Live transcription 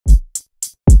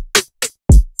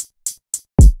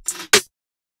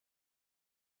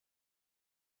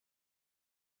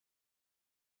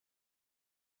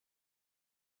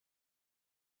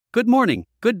Good morning,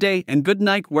 good day, and good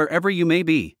night wherever you may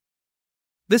be.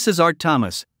 This is Art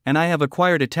Thomas, and I have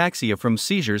acquired ataxia from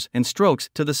seizures and strokes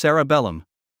to the cerebellum.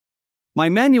 My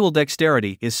manual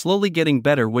dexterity is slowly getting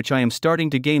better, which I am starting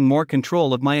to gain more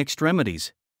control of my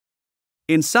extremities.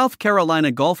 In South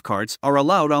Carolina, golf carts are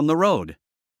allowed on the road.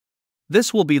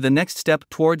 This will be the next step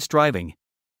towards driving.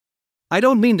 I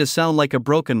don't mean to sound like a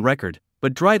broken record,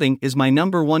 but driving is my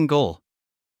 #1 goal.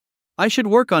 I should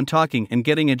work on talking and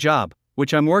getting a job,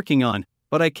 which I'm working on,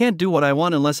 but I can't do what I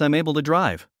want unless I'm able to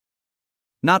drive.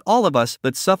 Not all of us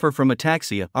that suffer from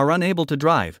ataxia are unable to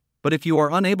drive, but if you are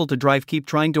unable to drive, keep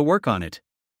trying to work on it.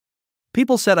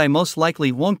 People said I most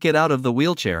likely won't get out of the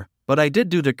wheelchair, but I did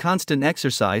do the constant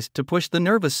exercise to push the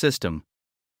nervous system.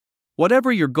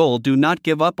 Whatever your goal, do not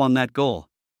give up on that goal.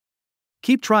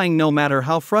 Keep trying no matter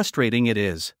how frustrating it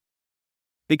is.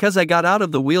 Because I got out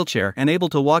of the wheelchair and able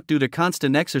to walk due to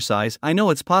constant exercise, I know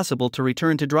it's possible to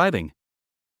return to driving.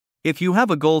 If you have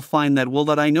a goal, find that will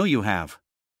that I know you have.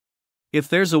 If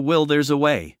there's a will, there's a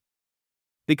way.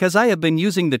 Because I have been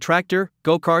using the tractor,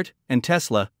 go-kart, and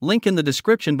Tesla, link in the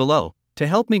description below, to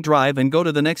help me drive and go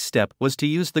to the next step was to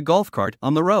use the golf cart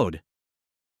on the road.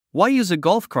 Why use a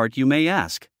golf cart, you may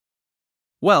ask?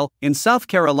 Well, in South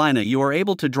Carolina you are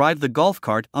able to drive the golf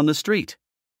cart on the street.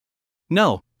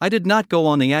 No, I did not go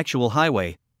on the actual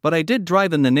highway, but I did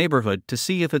drive in the neighborhood to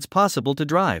see if it's possible to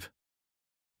drive.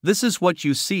 This is what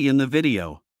you see in the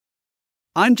video.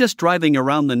 I'm just driving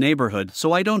around the neighborhood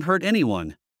so I don't hurt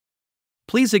anyone.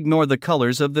 Please ignore the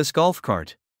colors of this golf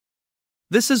cart.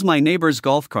 This is my neighbor's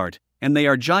golf cart, and they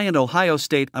are giant Ohio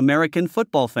State American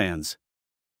football fans.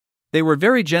 They were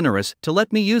very generous to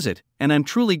let me use it, and I'm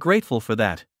truly grateful for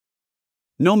that.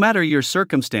 No matter your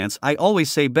circumstance, I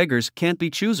always say beggars can't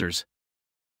be choosers.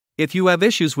 If you have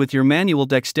issues with your manual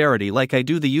dexterity like I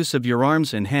do, the use of your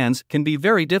arms and hands can be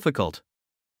very difficult.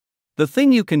 The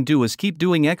thing you can do is keep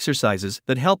doing exercises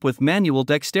that help with manual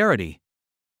dexterity.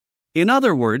 In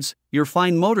other words, your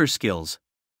fine motor skills.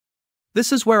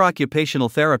 This is where occupational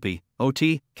therapy,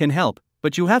 OT, can help,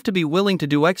 but you have to be willing to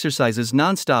do exercises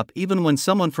non-stop even when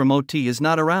someone from OT is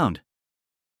not around.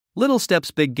 Little Steps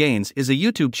Big Gains is a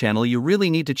YouTube channel you really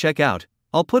need to check out.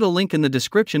 I'll put a link in the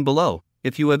description below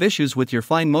if you have issues with your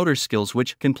fine motor skills,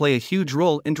 which can play a huge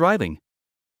role in driving.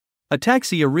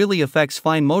 Ataxia really affects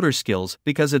fine motor skills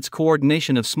because it's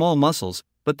coordination of small muscles,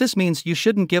 but this means you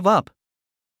shouldn't give up.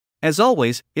 As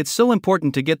always, it's so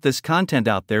important to get this content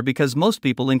out there because most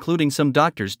people, including some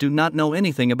doctors, do not know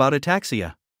anything about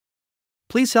ataxia.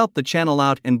 Please help the channel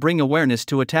out and bring awareness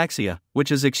to ataxia, which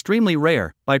is extremely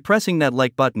rare, by pressing that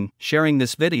like button, sharing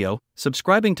this video,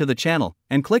 subscribing to the channel,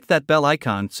 and click that bell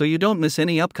icon so you don't miss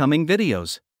any upcoming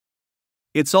videos.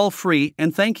 It's all free,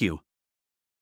 and thank you.